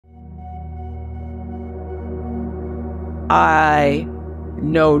I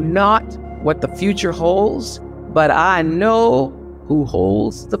know not what the future holds, but I know who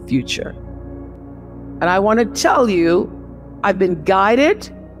holds the future. And I want to tell you, I've been guided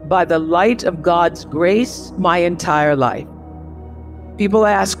by the light of God's grace my entire life. People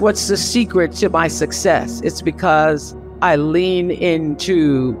ask, what's the secret to my success? It's because I lean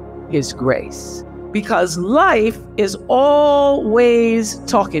into His grace. Because life is always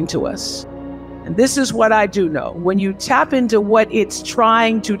talking to us. And this is what I do know. When you tap into what it's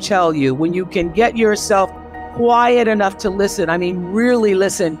trying to tell you, when you can get yourself quiet enough to listen, I mean, really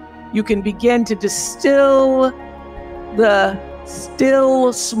listen, you can begin to distill the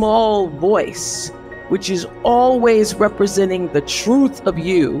still small voice, which is always representing the truth of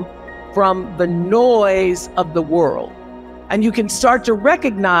you from the noise of the world. And you can start to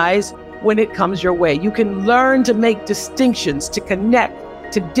recognize when it comes your way. You can learn to make distinctions, to connect,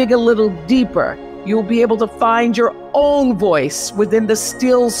 to dig a little deeper. You'll be able to find your own voice within the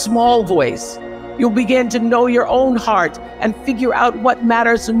still small voice. You'll begin to know your own heart and figure out what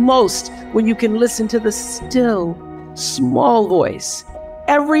matters most when you can listen to the still small voice.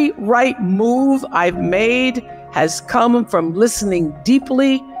 Every right move I've made has come from listening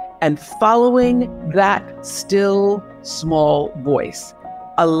deeply and following that still small voice,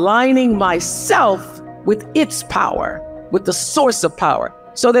 aligning myself with its power, with the source of power,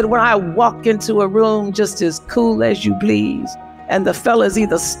 so that when I walk into a room just as cool as you please, and the fellas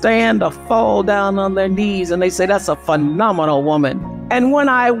either stand or fall down on their knees and they say, that's a phenomenal woman. And when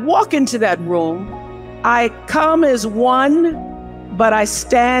I walk into that room, I come as one, but I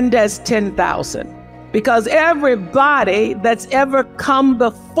stand as 10,000. Because everybody that's ever come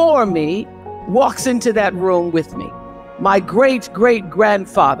before me walks into that room with me. My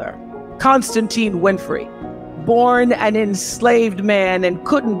great-great-grandfather, Constantine Winfrey, born an enslaved man and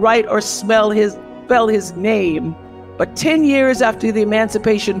couldn't write or spell his name, but 10 years after the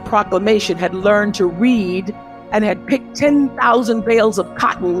Emancipation Proclamation had learned to read and had picked 10,000 bales of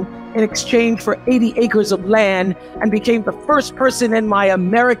cotton in exchange for 80 acres of land and became the first person in my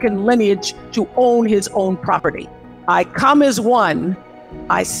American lineage to own his own property. I come as one,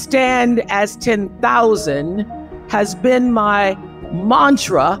 I stand as 10,000 has been my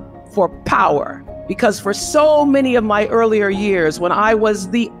mantra for power. Because for so many of my earlier years, when I was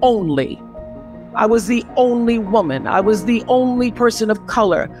the only woman, I was the only person of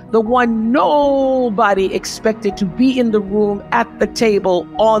color, the one nobody expected to be in the room at the table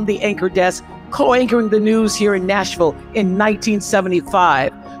on the anchor desk, co-anchoring the news here in Nashville in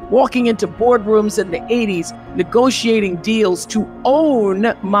 1975, walking into boardrooms in the 80s, negotiating deals to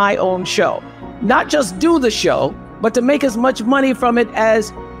own my own show. Not just do the show, but to make as much money from it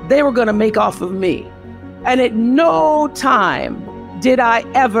as they were going to make off of me. And at no time did I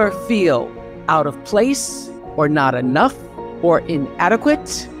ever feel out of place or not enough or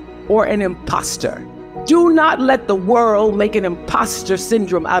inadequate or an imposter. Do not let the world make an imposter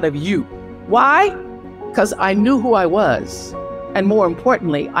syndrome out of you. Why? Because I knew who I was. And more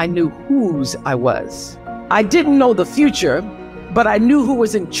importantly, I knew whose I was. I didn't know the future, but I knew who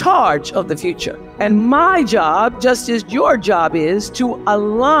was in charge of the future. And my job, just as your job is, to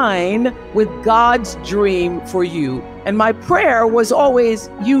align with God's dream for you. And my prayer was always,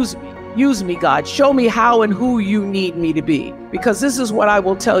 use me. Use me, God. Show me how and who you need me to be. Because this is what I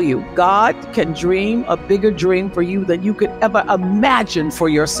will tell you. God can dream a bigger dream for you than you could ever imagine for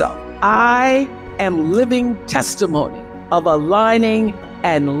yourself. I am living testimony of aligning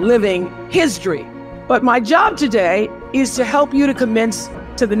and living His dream. But my job today is to help you to commence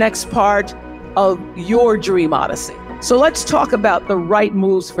to the next part of your dream odyssey. So let's talk about the right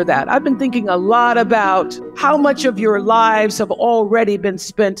moves for that. I've been thinking a lot about how much of your lives have already been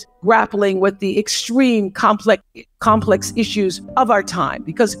spent grappling with the extreme complex issues of our time,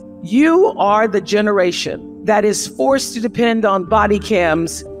 because you are the generation that is forced to depend on body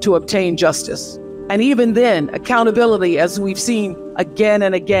cams to obtain justice. And even then, accountability, as we've seen again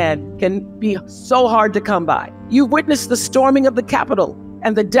and again, can be so hard to come by. You witnessed the storming of the Capitol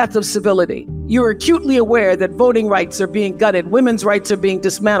and the death of civility. You're acutely aware that voting rights are being gutted, women's rights are being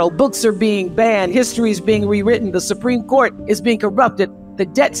dismantled, books are being banned, history is being rewritten, the Supreme Court is being corrupted, the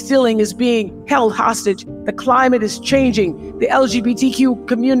debt ceiling is being held hostage, the climate is changing, the LGBTQ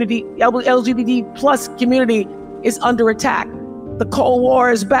community, LGBT plus community is under attack, the Cold War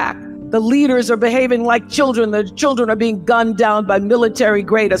is back, the leaders are behaving like children, the children are being gunned down by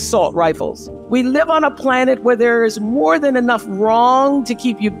military-grade assault rifles. We live on a planet where there is more than enough wrong to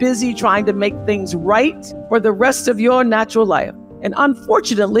keep you busy trying to make things right for the rest of your natural life. And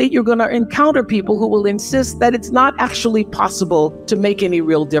unfortunately, you're going to encounter people who will insist that it's not actually possible to make any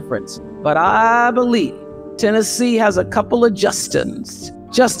real difference. But I believe Tennessee has a couple of Justins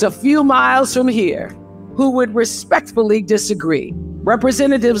just a few miles from here who would respectfully disagree.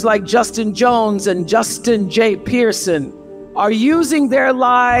 Representatives like Justin Jones and Justin J. Pearson are using their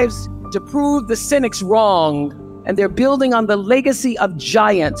lives to prove the cynics wrong, and they're building on the legacy of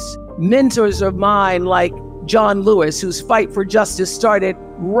giants, mentors of mine like John Lewis, whose fight for justice started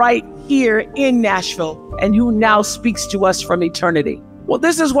right here in Nashville and who now speaks to us from eternity. Well,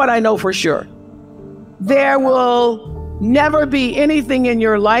 this is what I know for sure. There will never be anything in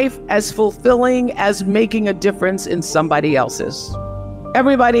your life as fulfilling as making a difference in somebody else's.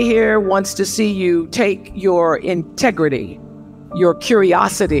 Everybody here wants to see you take your integrity, your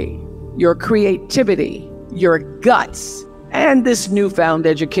curiosity, your creativity, your guts, and this newfound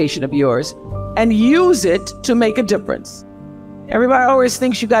education of yours, and use it to make a difference. Everybody always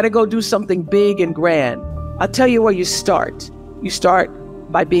thinks you got to go do something big and grand. I'll tell you where you start. You start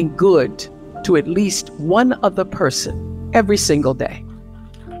by being good to at least one other person every single day.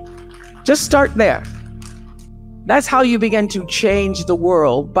 Just start there. That's how you begin to change the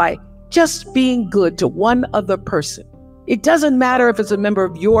world, by just being good to one other person. It doesn't matter if it's a member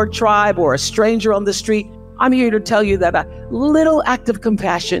of your tribe or a stranger on the street. I'm here to tell you that a little act of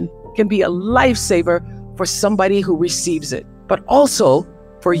compassion can be a lifesaver for somebody who receives it, but also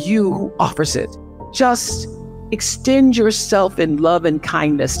for you who offers it. Just extend yourself in love and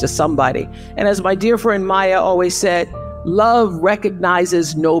kindness to somebody. And as my dear friend Maya always said, love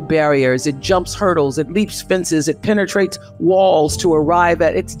recognizes no barriers. It jumps hurdles, it leaps fences, it penetrates walls to arrive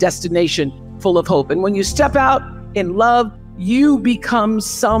at its destination full of hope. And when you step out in love, you become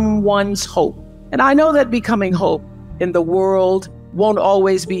someone's hope. And I know that becoming hope in the world won't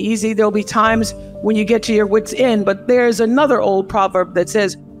always be easy. There'll be times when you get to your wits' end, but there's another old proverb that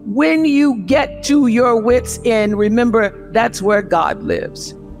says, when you get to your wits' end, remember that's where God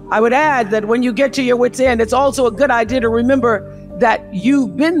lives. I would add that when you get to your wits' end, it's also a good idea to remember that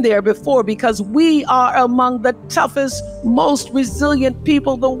you've been there before, because we are among the toughest, most resilient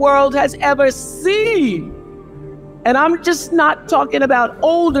people the world has ever seen. And I'm just not talking about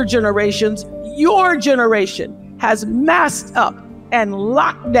older generations. Your generation has masked up and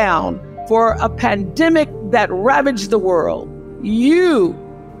locked down for a pandemic that ravaged the world. You,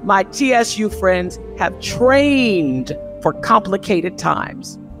 my TSU friends, have trained for complicated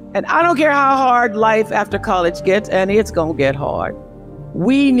times. And I don't care how hard life after college gets, and it's gonna get hard.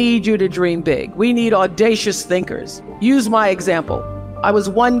 We need you to dream big. We need audacious thinkers. Use my example. I was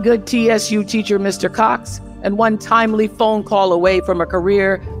one good TSU teacher, Mr. Cox, and one timely phone call away from a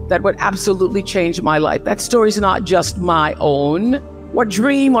career that would absolutely change my life. That story's not just my own. What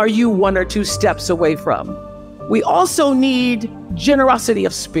dream are you one or two steps away from? We also need generosity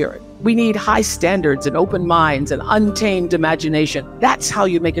of spirit. We need high standards and open minds and untamed imagination. That's how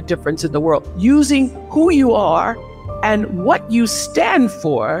you make a difference in the world, using who you are and what you stand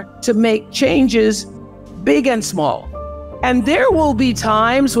for to make changes big and small. And there will be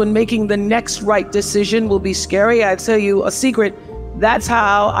times when making the next right decision will be scary. I tell you a secret, that's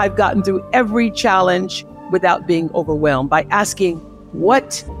how I've gotten through every challenge without being overwhelmed, by asking,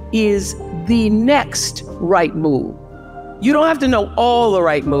 what is the next right move? You don't have to know all the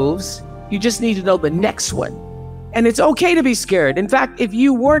right moves. You just need to know the next one. And it's okay to be scared. In fact, if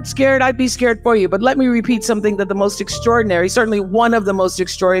you weren't scared, I'd be scared for you. But let me repeat something that the most extraordinary, certainly one of the most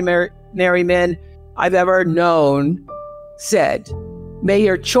extraordinary men I've ever known, said. May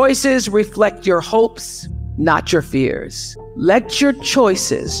your choices reflect your hopes, not your fears. Let your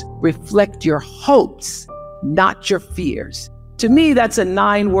choices reflect your hopes, not your fears. To me, that's a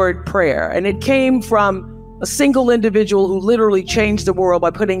 9-word prayer, and it came from a single individual who literally changed the world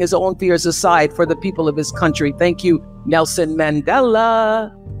by putting his own fears aside for the people of his country. Thank you, Nelson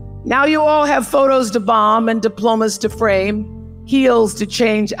Mandela. Now you all have photos to bomb and diplomas to frame, heels to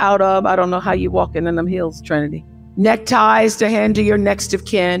change out of. I don't know how you walking in them heels, Trinity. Neckties to hand to your next of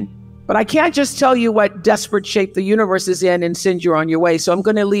kin. But I can't just tell you what desperate shape the universe is in and send you on your way, so I'm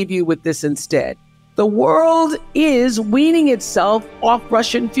going to leave you with this instead. The world is weaning itself off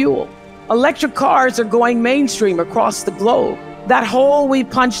Russian fuel. Electric cars are going mainstream across the globe. That hole we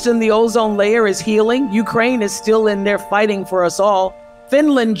punched in the ozone layer is healing. Ukraine is still in there fighting for us all.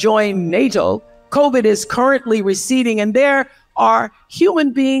 Finland joined NATO. COVID is currently receding, and there are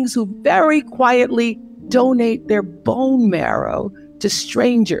human beings who very quietly donate their bone marrow to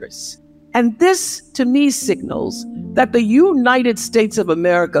strangers. And this, to me, signals that the United States of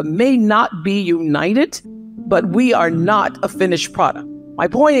America may not be united, but we are not a finished product. My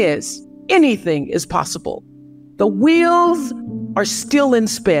point is, anything is possible. The wheels are still in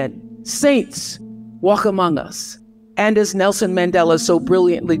spin. Saints walk among us. And as Nelson Mandela so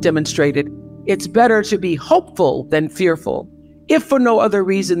brilliantly demonstrated, It's better to be hopeful than fearful, if for no other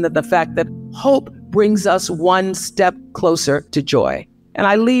reason than the fact that hope brings us one step closer to joy. And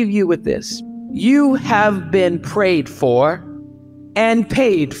I leave you with this. You have been prayed for and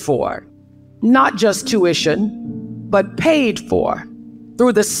paid for, not just tuition, but paid for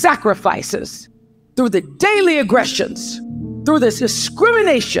through the sacrifices, through the daily aggressions, through the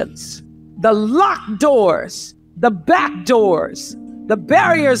discriminations, the locked doors, the back doors, the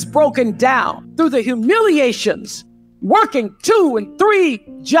barriers broken down, through the humiliations, working 2 and 3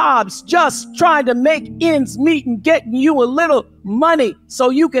 jobs, just trying to make ends meet and getting you a little money so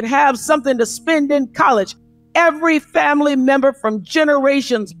you could have something to spend in college. Every family member from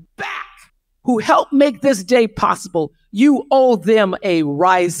generations back who helped make this day possible, you owe them a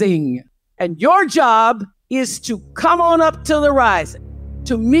rising. And your job is to come on up to the rising,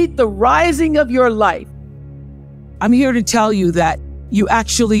 to meet the rising of your life. I'm here to tell you that you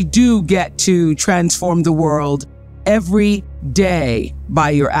actually do get to transform the world every day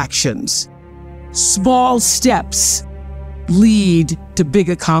by your actions. Small steps lead to big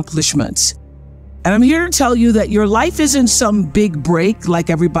accomplishments. And I'm here to tell you that your life isn't some big break like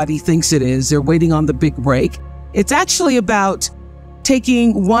everybody thinks it is. They're waiting on the big break. It's actually about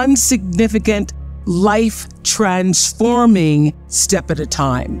taking one significant life transforming step at a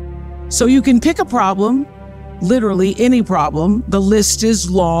time. So you can pick a problem, literally any problem. The list is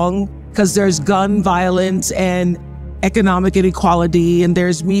long because there's gun violence and economic inequality, and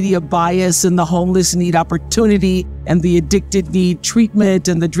there's media bias, and the homeless need opportunity, and the addicted need treatment,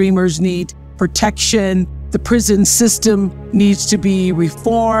 and the dreamers need protection. The prison system needs to be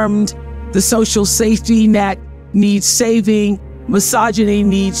reformed. The social safety net needs saving. Misogyny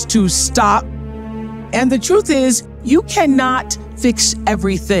needs to stop. And the truth is, you cannot fix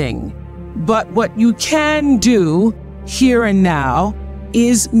everything. But what you can do here and now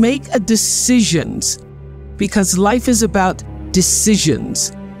is make a decisions, because life is about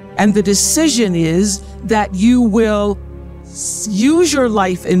decisions. And the decision is that you will use your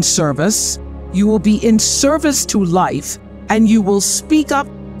life in service. You will be in service to life, and you will speak up,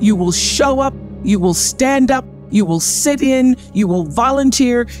 you will show up, you will stand up, you will sit in, you will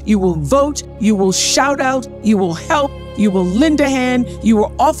volunteer, you will vote, you will shout out, you will help, you will lend a hand, you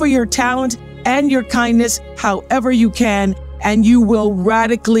will offer your talent and your kindness however you can, and you will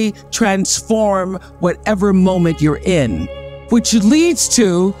radically transform whatever moment you're in, which leads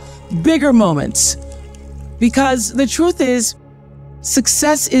to bigger moments. Because the truth is,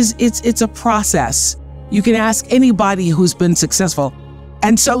 success is, it's a process. You can ask anybody who's been successful.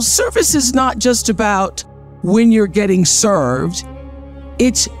 And so service is not just about when you're getting served.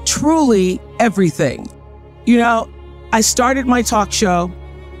 It's truly everything. You know, I started my talk show.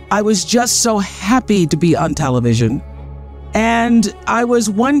 I was just so happy to be on television. And I was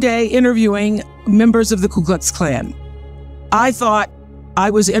one day interviewing members of the Ku Klux Klan. I thought I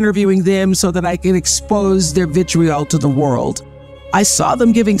was interviewing them so that I could expose their vitriol to the world. I saw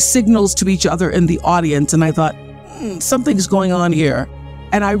them giving signals to each other in the audience, and I thought, something's going on here.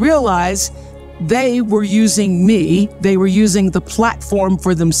 And I realized they were using me. They were using the platform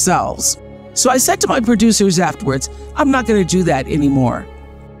for themselves. So I said to my producers afterwards, I'm not going to do that anymore.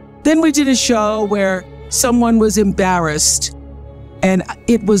 Then we did a show where someone was embarrassed, and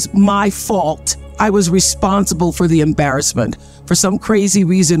it was my fault. I was responsible for the embarrassment. For some crazy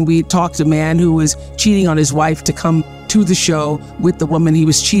reason, we talked a man who was cheating on his wife to come to the show with the woman he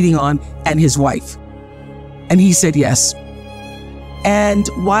was cheating on and his wife. And he said yes. And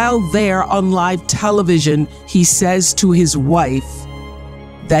while there on live television, he says to his wife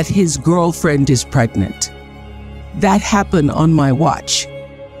that his girlfriend is pregnant. That happened on my watch.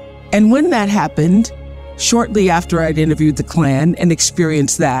 And when that happened, shortly after I'd interviewed the Klan and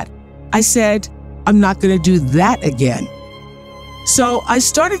experienced that, I said, I'm not going to do that again. So I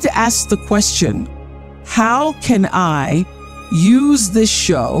started to ask the question, how can I use this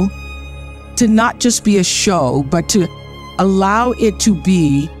show to not just be a show, but to allow it to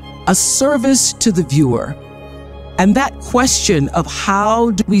be a service to the viewer? And that question of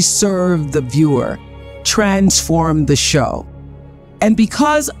how do we serve the viewer transform the show? And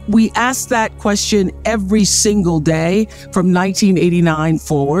because we asked that question every single day from 1989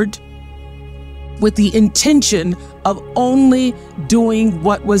 forward, with the intention of only doing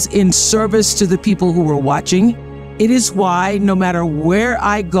what was in service to the people who were watching, it is why no matter where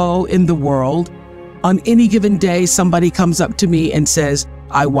I go in the world, on any given day, somebody comes up to me and says,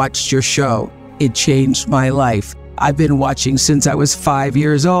 I watched your show. It changed my life. I've been watching since I was 5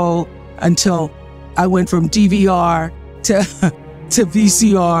 years old until I went from DVR to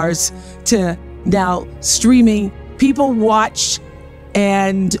VCRs to now streaming. People watch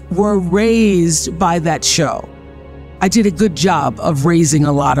and were raised by that show. I did a good job of raising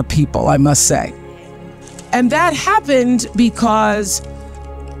a lot of people, I must say. And that happened because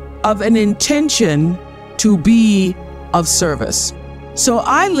of an intention to be of service. So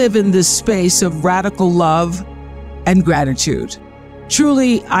I live in this space of radical love and gratitude.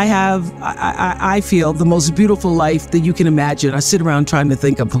 Truly, I feel the most beautiful life that you can imagine. I sit around trying to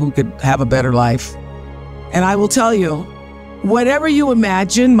think of who could have a better life. And I will tell you, whatever you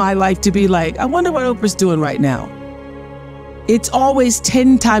imagine my life to be like, I wonder what Oprah's doing right now. It's always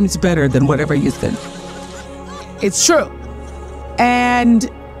 10 times better than whatever you think. It's true. And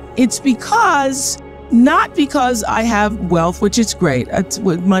it's not because I have wealth, which is great.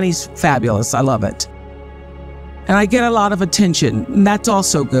 Money's fabulous. I love it. And I get a lot of attention, and that's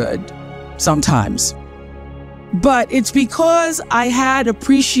also good sometimes. But it's because I had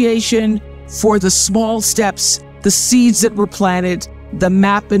appreciation for the small steps, the seeds that were planted, the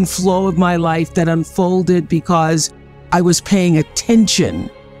map and flow of my life that unfolded because I was paying attention.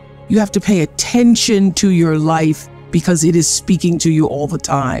 You have to pay attention to your life because it is speaking to you all the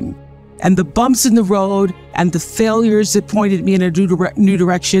time. And the bumps in the road and the failures that pointed me in a new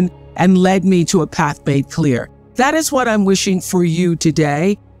direction and led me to a path made clear. That is what I'm wishing for you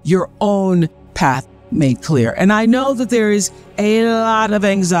today, your own path made clear. And I know that there is a lot of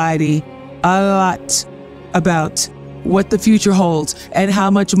anxiety, a lot about what the future holds and how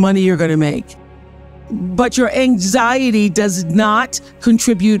much money you're going to make. But your anxiety does not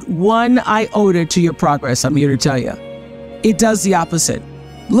contribute one iota to your progress, I'm here to tell you. It does the opposite.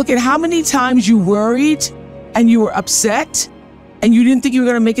 Look at how many times you worried and you were upset and you didn't think you were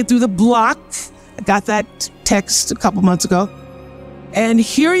going to make it through the block. I got that text a couple months ago. And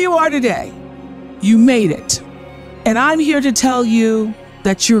here you are today. You made it. And I'm here to tell you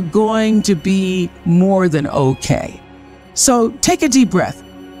that you're going to be more than okay. So take a deep breath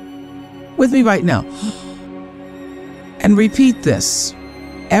with me right now and repeat this.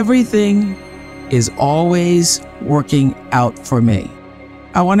 Everything is always working out for me.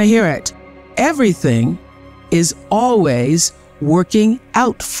 I want to hear it. Everything is always working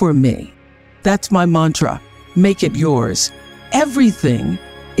out for me. That's my mantra. Make it yours. Everything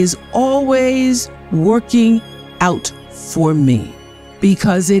is always working out for me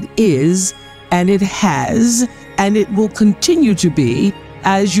because it is, and it has, and it will continue to be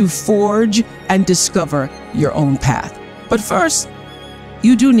as you forge and discover your own path. But first,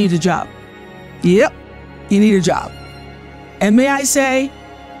 you do need a job. Yep, you need a job. And may I say,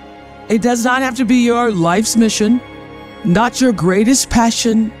 it does not have to be your life's mission, not your greatest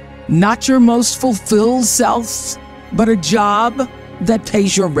passion, not your most fulfilled self, but a job that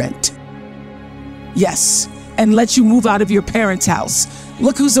pays your rent. Yes, and lets you move out of your parents' house.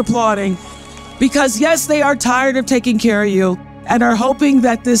 Look who's applauding. Because yes, they are tired of taking care of you and are hoping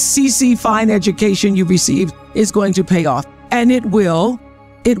that this CC fine education you received is going to pay off. And it will,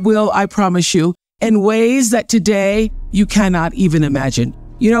 I promise you, in ways that today you cannot even imagine.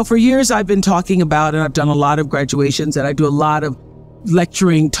 You know, for years I've been talking about, and I've done a lot of graduations, and I do a lot of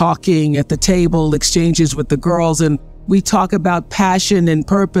lecturing, talking at the table, exchanges with the girls, and we talk about passion and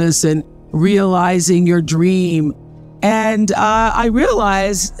purpose and realizing your dream. And I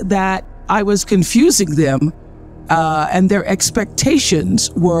realized that I was confusing them and their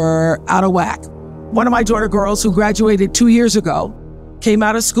expectations were out of whack. One of my daughter girls who graduated 2 years ago came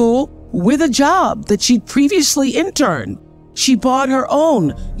out of school with a job that she'd previously interned. She bought her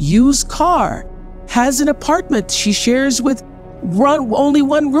own used car, has an apartment she shares with only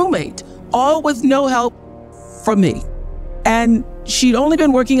one roommate, all with no help from me. And she'd only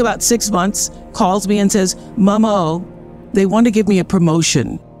been working about 6 months, calls me and says, Mama, they want to give me a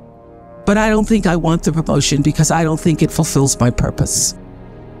promotion, but I don't think I want the promotion because I don't think it fulfills my purpose.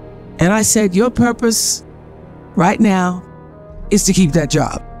 And I said, your purpose right now is to keep that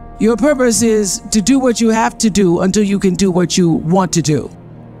job. Your purpose is to do what you have to do until you can do what you want to do.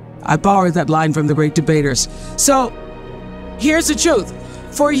 I borrowed that line from the great debaters. So here's the truth.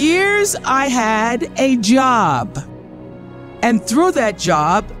 For years, I had a job. And through that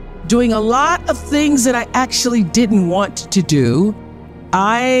job, doing a lot of things that I actually didn't want to do,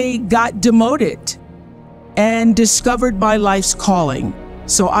 I got demoted and discovered my life's calling.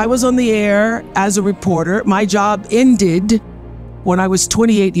 So I was on the air as a reporter. My job ended when I was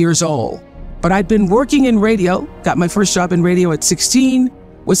 28 years old. But I'd been working in radio, got my first job in radio at 16,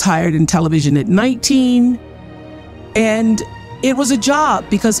 was hired in television at 19. And it was a job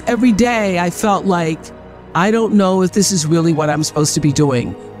because every day I felt like, I don't know if this is really what I'm supposed to be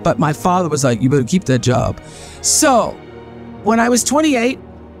doing. But my father was like, you better keep that job. So when I was 28,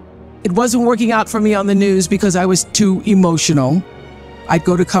 it wasn't working out for me on the news because I was too emotional. I'd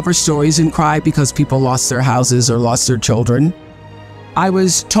go to cover stories and cry because people lost their houses or lost their children. I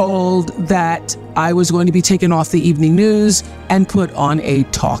was told that I was going to be taken off the evening news and put on a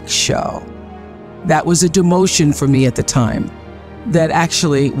talk show. That was a demotion for me at the time that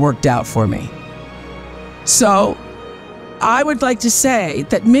actually worked out for me. So I would like to say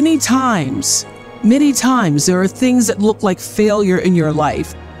that many times there are things that look like failure in your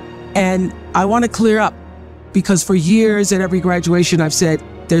life. And I want to clear up, because for years at every graduation I've said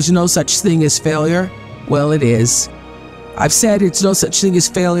there's no such thing as failure. Well, it is. I've said it's no such thing as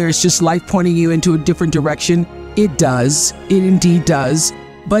failure. It's just life pointing you into a different direction. It does. It indeed does.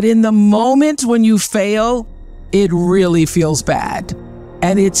 But in the moment when you fail, it really feels bad.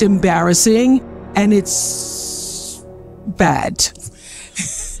 And it's embarrassing. And it's bad.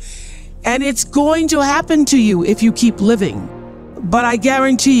 And it's going to happen to you if you keep living. But I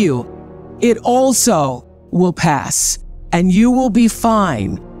guarantee you, it also will pass. And you will be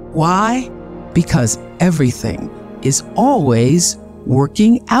fine. Why? Because everything is always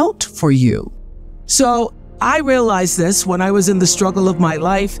working out for you. So I realized this when I was in the struggle of my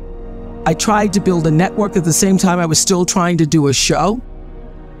life. I tried to build a network at the same time I was still trying to do a show.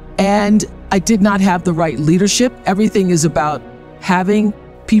 And I did not have the right leadership. Everything is about having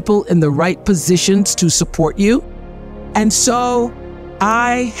people in the right positions to support you. And so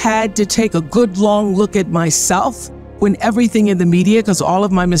I had to take a good long look at myself when everything in the media, because all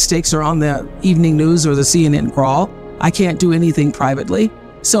of my mistakes are on the evening news or the CNN crawl. I can't do anything privately.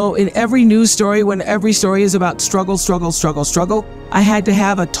 So in every news story, when every story is about struggle, I had to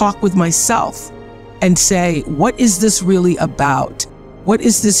have a talk with myself and say, what is this really about? What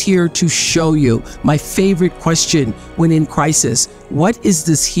is this here to show you? My favorite question when in crisis, what is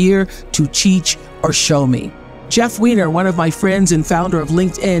this here to teach or show me? Jeff Weiner, one of my friends and founder of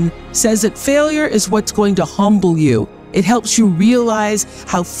LinkedIn, says that failure is what's going to humble you. It helps you realize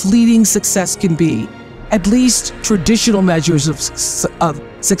how fleeting success can be, at least traditional measures of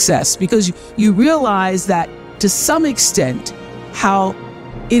success, because you realize that to some extent, how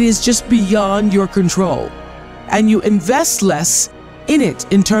it is just beyond your control, and you invest less in it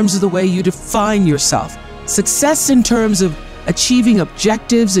in terms of the way you define yourself. Success in terms of achieving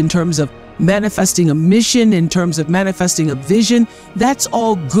objectives, in terms of manifesting a mission, in terms of manifesting a vision, that's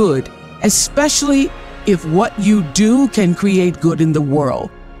all good, especially if what you do can create good in the world.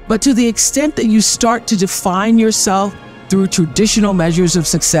 But to the extent that you start to define yourself through traditional measures of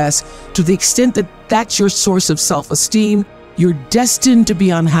success, to the extent that that's your source of self-esteem, you're destined to be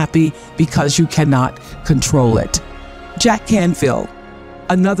unhappy because you cannot control it. Jack Canfield,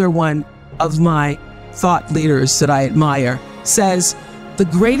 another one of my thought leaders that I admire, says, the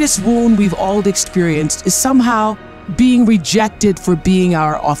greatest wound we've all experienced is somehow being rejected for being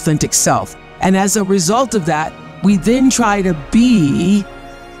our authentic self. And as a result of that, we then try to be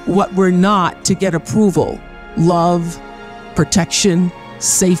what we're not to get approval, love, protection,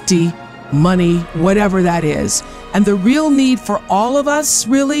 safety, money, whatever that is. And the real need for all of us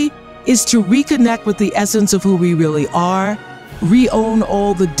really is to reconnect with the essence of who we really are, re-own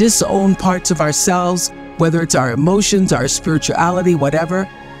all the disowned parts of ourselves, whether it's our emotions, our spirituality, whatever.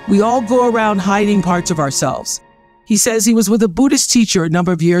 We all go around hiding parts of ourselves. He says he was with a Buddhist teacher a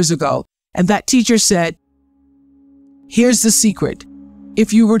number of years ago, and that teacher said, here's the secret.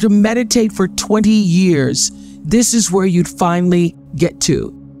 If you were to meditate for 20 years, this is where you'd finally get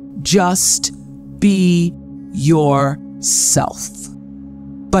to. Just be yourself,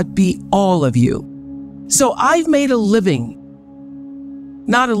 but be all of you. So I've made a living,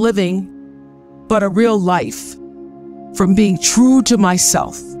 not a living, but a real life from being true to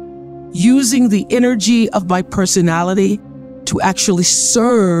myself, using the energy of my personality to actually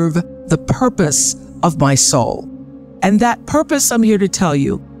serve the purpose of my soul. And that purpose, I'm here to tell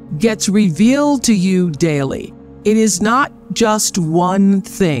you, gets revealed to you daily. It is not just one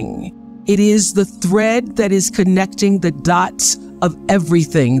thing. It is the thread that is connecting the dots of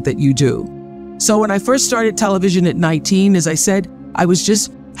everything that you do. So when I first started television at 19, as I said, I was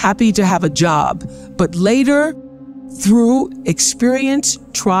just happy to have a job. But later, through experience,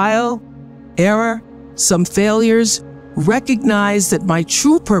 trial, error, some failures, recognized that my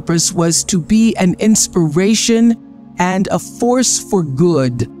true purpose was to be an inspiration and a force for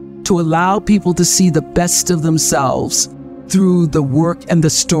good, to allow people to see the best of themselves through the work and the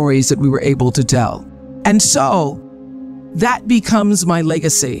stories that we were able to tell. And so that becomes my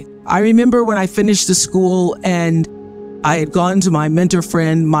legacy. I remember when I finished the school and I had gone to my mentor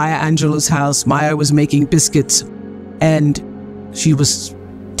friend Maya Angelou's house. Maya was making biscuits and she was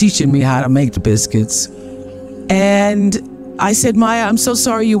teaching me how to make the biscuits. And I said, Maya, I'm so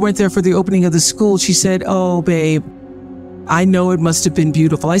sorry you weren't there for the opening of the school. She said, oh, babe, I know it must have been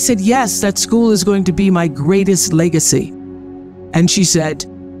beautiful. I said, yes, that school is going to be my greatest legacy. And she said,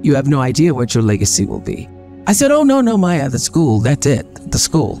 you have no idea what your legacy will be. I said, oh, no, Maya, the school, that's it, the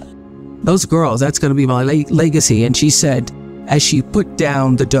school. Those girls, that's going to be my legacy. And she said, as she put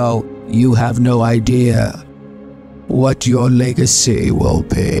down the dough, you have no idea what your legacy will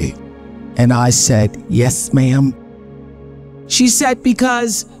be. And I said, yes, ma'am. She said,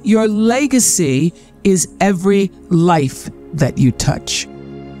 because your legacy is every life that you touch.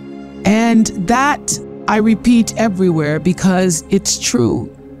 And that I repeat everywhere because it's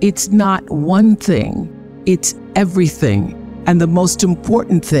true. It's not one thing, it's everything. And the most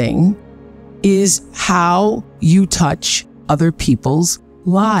important thing is how you touch other people's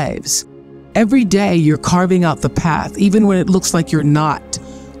lives. Every day you're carving out the path, even when it looks like you're not.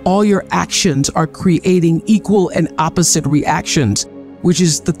 All your actions are creating equal and opposite reactions, which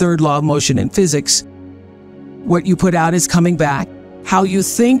is the third law of motion in physics. What you put out is coming back. How you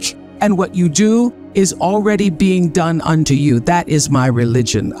think and what you do is already being done unto you. That is my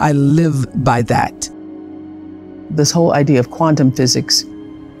religion. I live by that. This whole idea of quantum physics,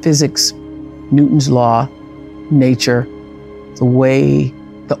 Newton's law, nature, the way,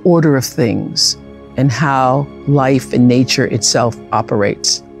 the order of things, and how life and nature itself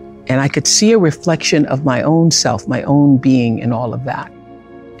operates. And I could see a reflection of my own self, my own being in all of that.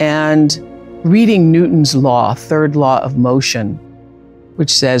 And reading Newton's law, third law of motion,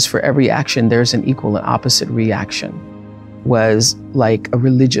 which says for every action, there's an equal and opposite reaction, was like a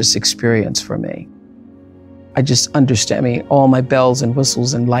religious experience for me. I just understand, all my bells and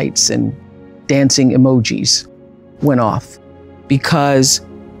whistles and lights and dancing emojis went off because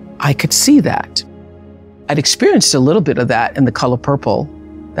I could see that. I'd experienced a little bit of that in The Color Purple,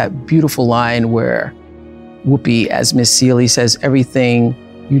 that beautiful line where Whoopi, as Miss Seeley, says, everything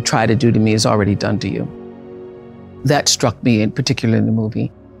you try to do to me is already done to you. That struck me in particular in the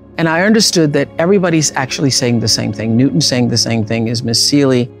movie. And I understood that everybody's actually saying the same thing. Newton's saying the same thing as Miss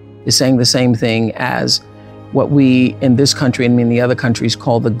Seeley is saying the same thing as what we in this country and in the other countries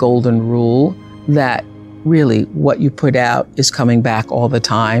call the golden rule, that really what you put out is coming back all the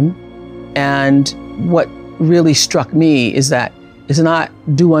time. And what really struck me is that it's not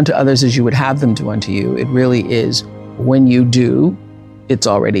do unto others as you would have them do unto you. It really is when you do, it's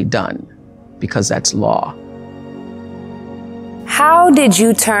already done, because that's law. How did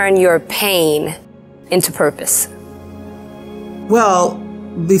you turn your pain into purpose? Well,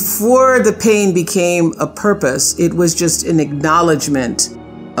 before the pain became a purpose, it was just an acknowledgement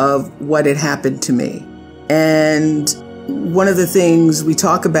of what had happened to me. And one of the things we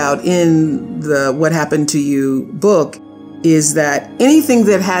talk about in the What Happened to You book is that anything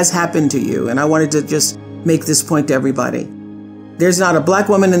that has happened to you, and I wanted to just make this point to everybody, there's not a Black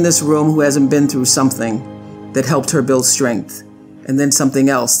woman in this room who hasn't been through something that helped her build strength, and then something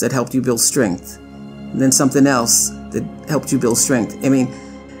else that helped you build strength, and then something else that helped you build strength.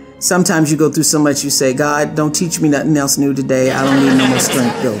 Sometimes you go through so much, you say, God, don't teach me nothing else new today. I don't need no more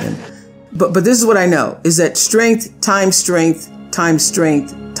strength building. But this is what I know, is that strength times strength times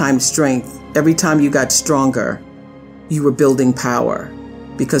strength times strength. Every time you got stronger, you were building power,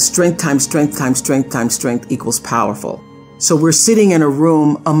 because strength times strength times strength times strength equals powerful. So we're sitting in a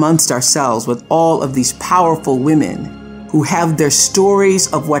room amongst ourselves with all of these powerful women who have their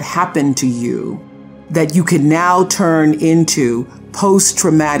stories of what happened to you that you can now turn into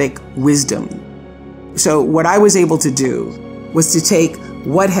post-traumatic wisdom. So what I was able to do was to take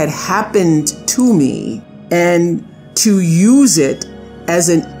what had happened to me and to use it as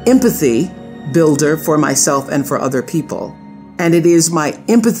an empathy builder for myself and for other people. And it is my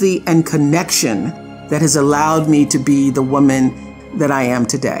empathy and connection that has allowed me to be the woman that I am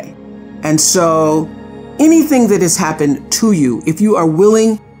today. And so anything that has happened to you, if you are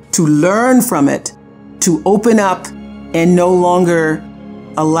willing to learn from it, to open up and no longer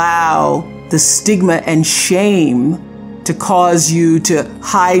allow the stigma and shame to cause you to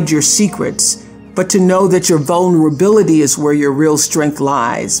hide your secrets, but to know that your vulnerability is where your real strength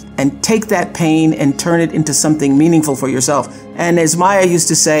lies, and take that pain and turn it into something meaningful for yourself. And as Maya used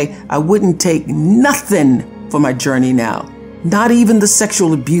to say, I wouldn't take nothing for my journey now, not even the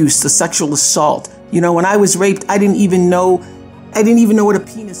sexual abuse, the sexual assault. When I was raped, I didn't even know what a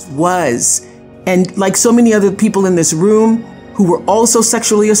penis was. And like so many other people in this room who were also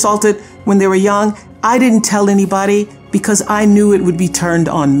sexually assaulted when they were young, I didn't tell anybody because I knew it would be turned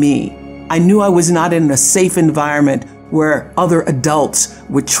on me. I knew I was not in a safe environment where other adults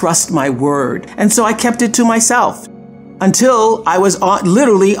would trust my word. And so I kept it to myself until I was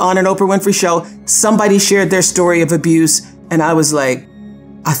literally on an Oprah Winfrey Show. Somebody shared their story of abuse, and I was like,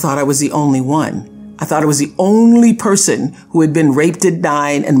 I thought I was the only one. I thought I was the only person who had been raped at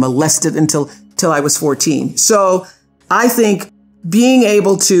 9 and molested until I was 14. So I think being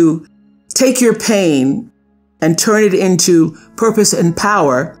able to take your pain and turn it into purpose and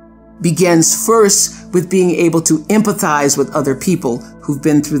power begins first with being able to empathize with other people who've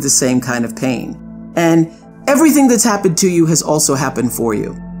been through the same kind of pain. And everything that's happened to you has also happened for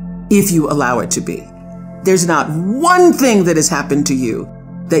you, if you allow it to be. There's not one thing that has happened to you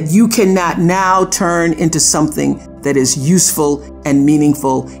that you cannot now turn into something that is useful and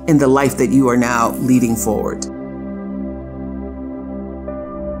meaningful in the life that you are now leading forward.